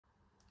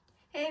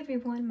Hey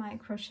everyone, my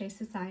Crochet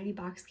Society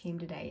box came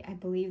today. I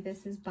believe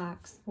this is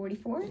box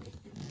 44.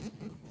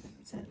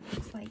 So it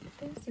looks like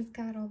this. It's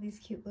got all these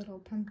cute little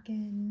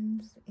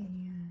pumpkins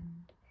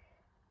and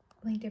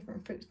like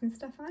different fruits and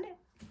stuff on it.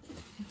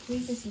 I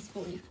believe this is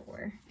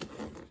 44.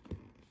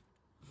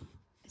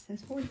 It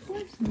says 44,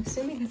 so I'm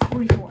assuming it's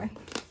 44.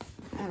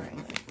 Alright,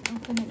 let's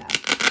open it up.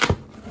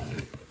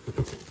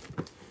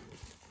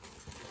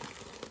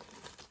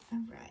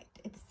 Alright,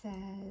 it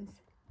says,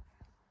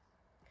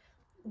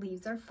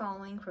 leaves are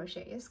falling,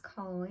 crochet is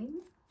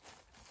calling.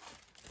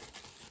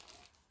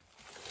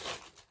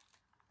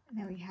 And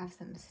then we have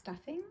some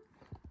stuffing.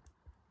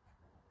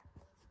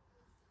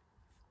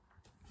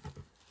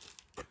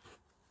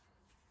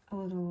 A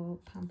little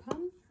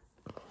pom-pom.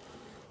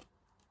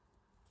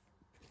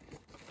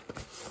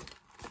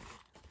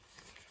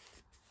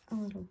 A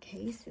little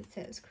case. It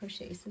says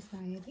Crochet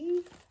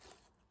Society.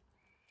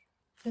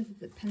 This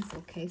is a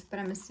pencil case, but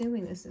I'm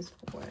assuming this is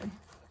for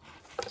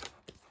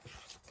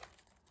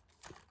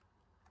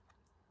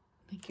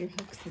like your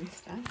hooks and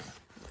stuff.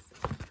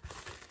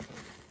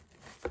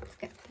 It's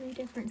got 3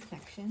 different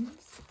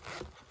sections.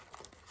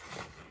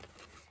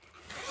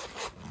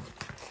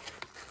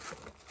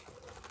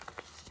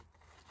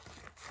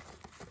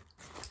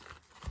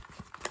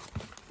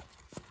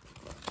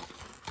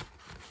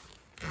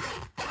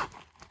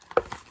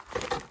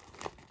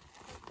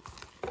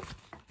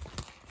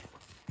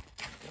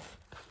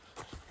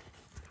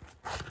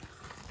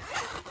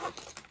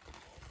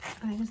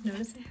 I just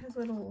noticed it has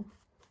little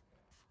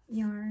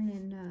yarn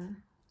and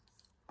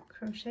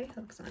crochet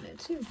hooks on it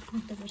too,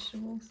 like the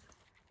vegetables.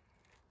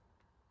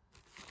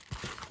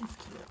 That's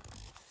cute.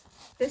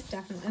 This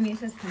definitely, I mean, it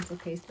says pencil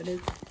case, but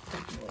it's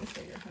definitely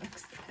for your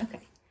hooks. Okay.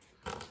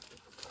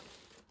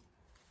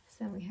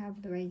 So we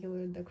have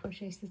the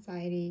Crochet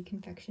Society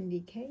Confection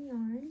DK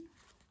yarn.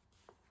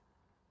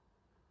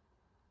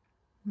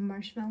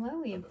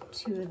 Marshmallow, we have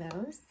 2 of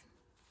those.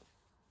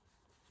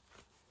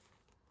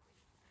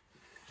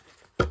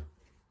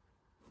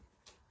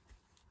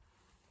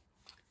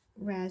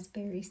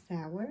 Raspberry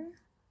sour.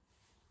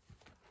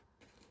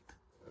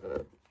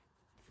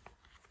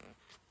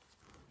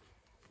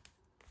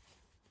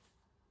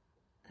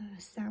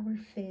 Sour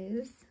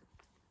fizz.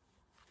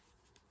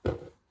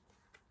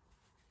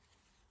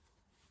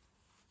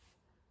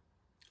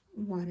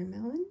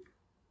 Watermelon.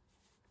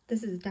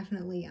 This is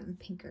definitely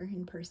pinker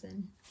in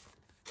person.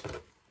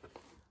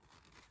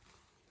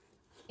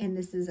 And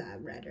this is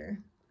redder.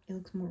 It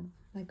looks more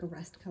like a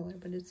rust color,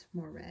 but it's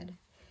more red.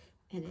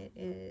 And it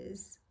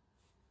is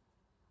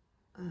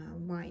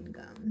wine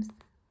gums.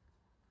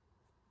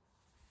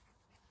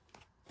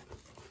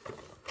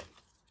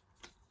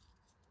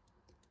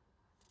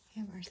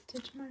 We have our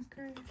stitch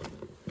marker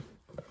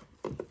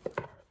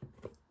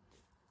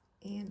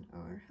and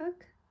our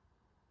hook.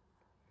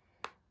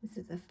 This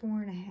is a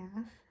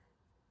 4.5.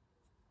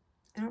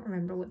 I don't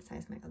remember what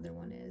size my other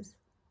one is.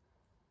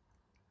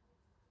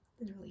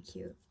 It's really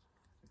cute.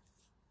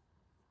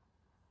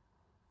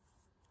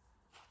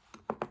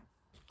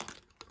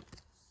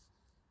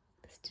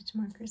 The stitch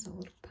marker is a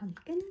little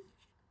pumpkin.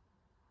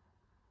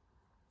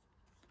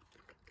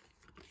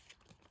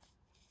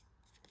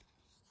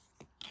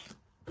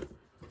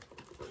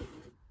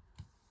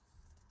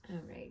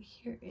 Alright,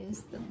 here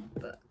is the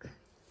book.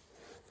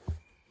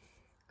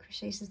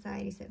 Crochet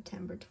Society,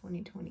 September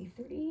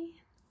 2023.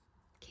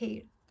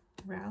 Kate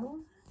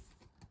Rowell.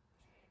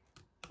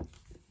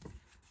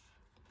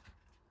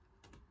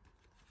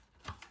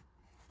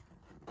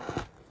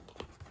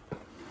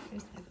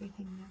 There's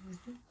everything that was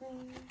in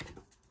there.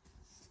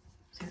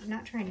 So I'm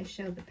not trying to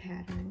show the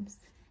patterns.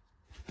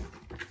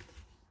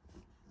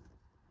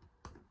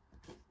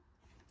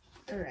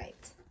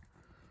 Alright.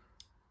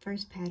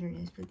 First pattern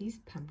is for these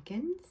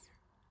pumpkins.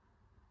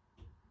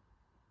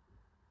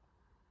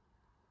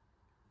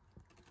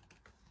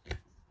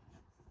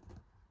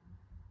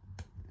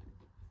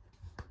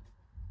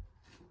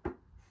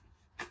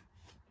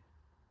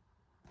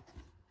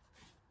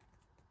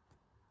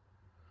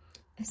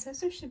 It says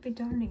there should be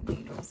darning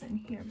needles in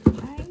here,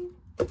 but I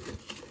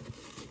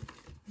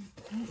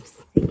don't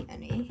see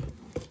any.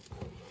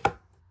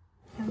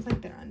 Sounds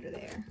like they're under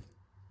there.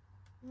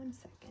 1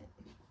 second.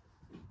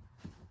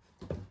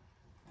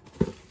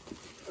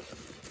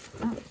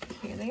 Oh,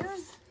 here they are.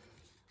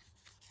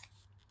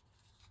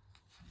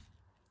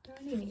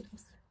 Darning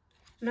needles.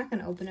 I'm not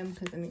going to open them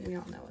because, I mean, we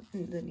all know what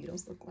the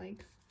needles look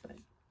like, but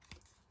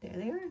there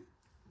they are.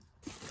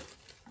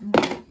 I'm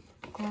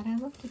glad I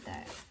looked at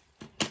that,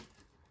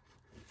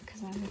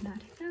 because I would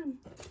not have known.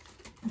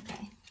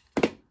 Okay.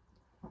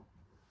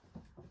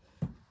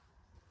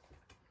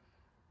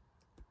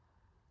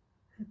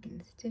 Hook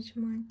and stitch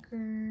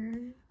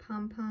marker,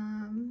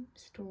 pom-pom,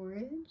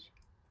 storage.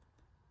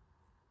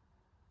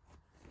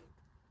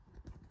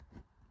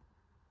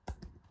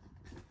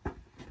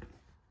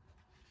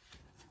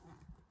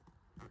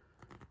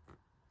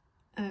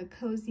 A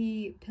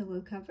cozy pillow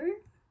cover.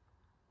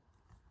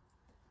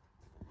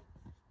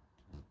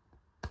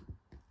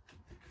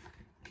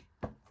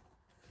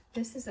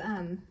 This is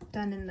done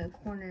in the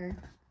corner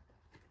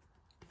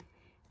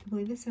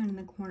believe this one in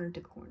the corner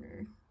to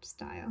corner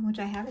style, which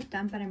I haven't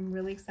done, but I'm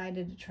really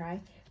excited to try.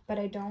 But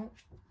I don't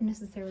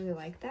necessarily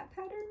like that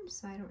pattern,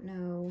 so I don't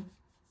know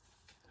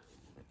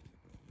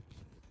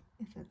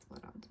if that's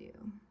what I'll do.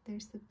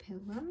 There's the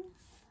pillow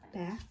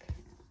back.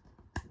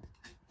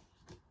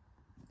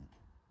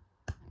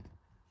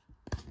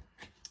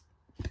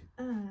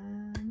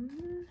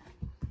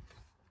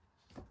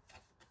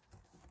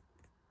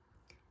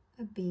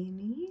 A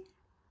beanie,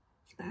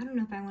 but I don't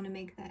know if I want to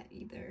make that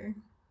either.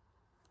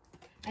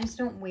 I just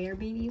don't wear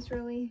beanies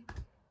really,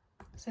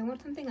 so I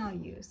want something I'll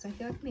use. So I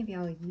feel like maybe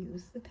I'll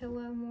use the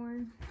pillow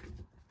more.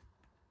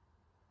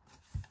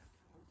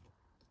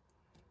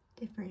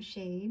 Different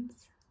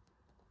shades,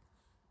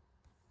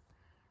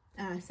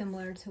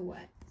 similar to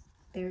what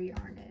their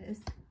yarn is.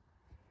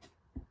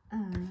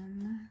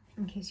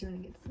 In case you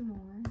want to get some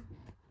more.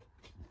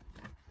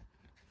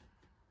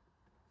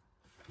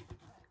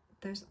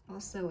 There's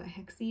also a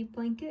hexie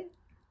blanket,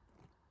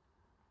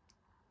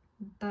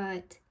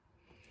 but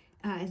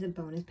as a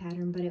bonus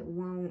pattern, but it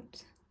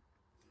won't,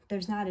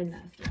 there's not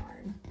enough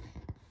yarn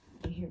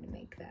in here to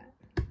make that.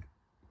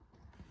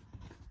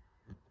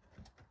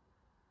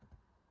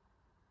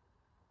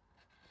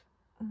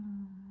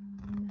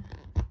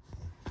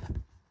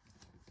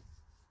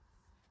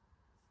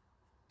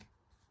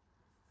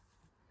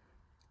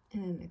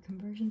 And the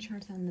conversion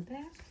chart's on the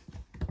back.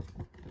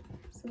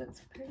 So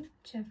that's pretty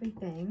much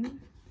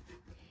everything.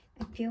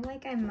 I feel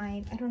like I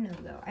might, I don't know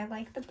though, I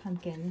like the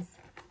pumpkins,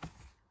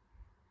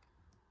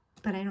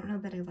 but I don't know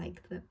that I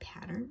like the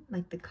pattern,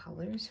 like the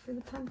colors for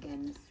the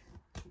pumpkins.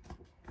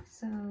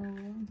 So,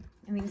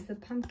 I mean, it's the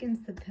pumpkins,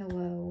 the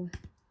pillow,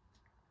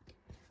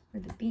 or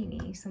the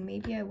beanie, so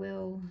maybe I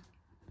will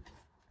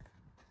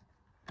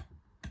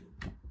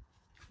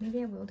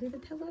do the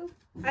pillow.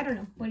 I don't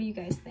know, what do you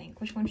guys think?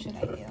 Which one should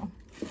I do?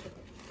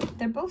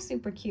 They're both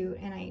super cute,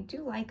 and I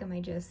do like them, I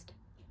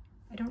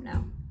don't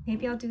know.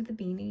 Maybe I'll do the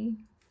beanie.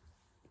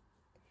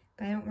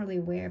 But I don't really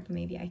wear it, but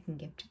maybe I can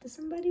gift it to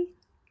somebody.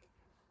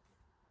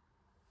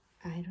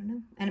 I don't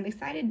know. And I'm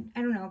excited,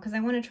 I don't know, because I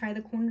want to try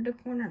the corner to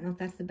corner. I don't know if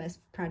that's the best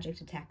project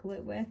to tackle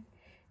it with,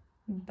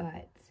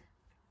 but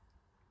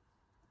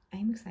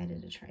I'm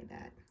excited to try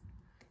that.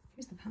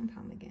 Here's the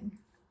pom-pom again.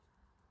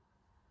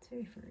 It's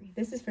very furry.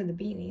 This is for the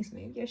beanie, so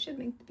maybe I should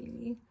make the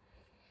beanie.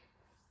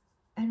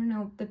 I don't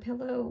know, the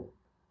pillow,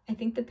 I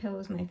think the pillow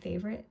is my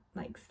favorite,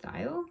 like,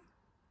 style.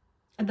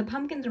 The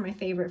pumpkins are my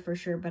favorite for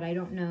sure, but I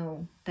don't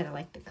know that I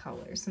like the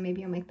colors. So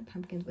maybe I'll make the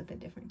pumpkins with a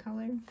different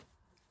color.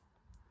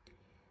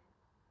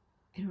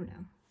 I don't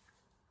know.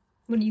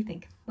 What do you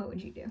think? What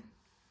would you do?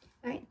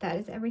 All right, that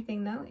is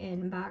everything though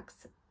in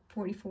box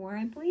 44,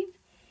 I believe.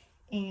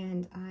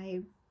 And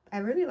I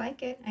really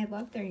like it. I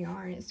love their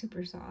yarn. It's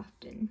super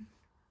soft and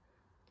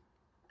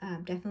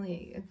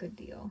definitely a good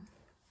deal.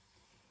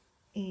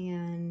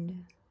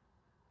 And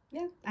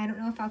yeah, I don't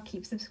know if I'll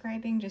keep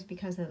subscribing just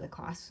because of the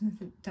cost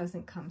since it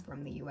doesn't come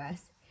from the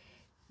US,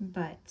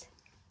 but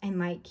I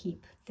might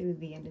keep through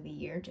the end of the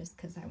year just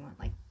because I want,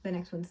 like, the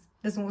next one's,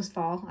 this one was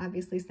fall,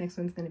 obviously, this next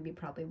one's going to be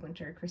probably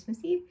winter or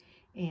Christmassy,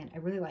 and I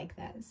really like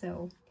that,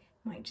 so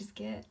might just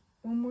get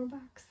one more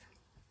box.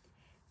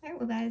 All right,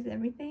 well, that is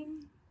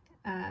everything.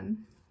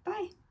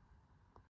 Bye.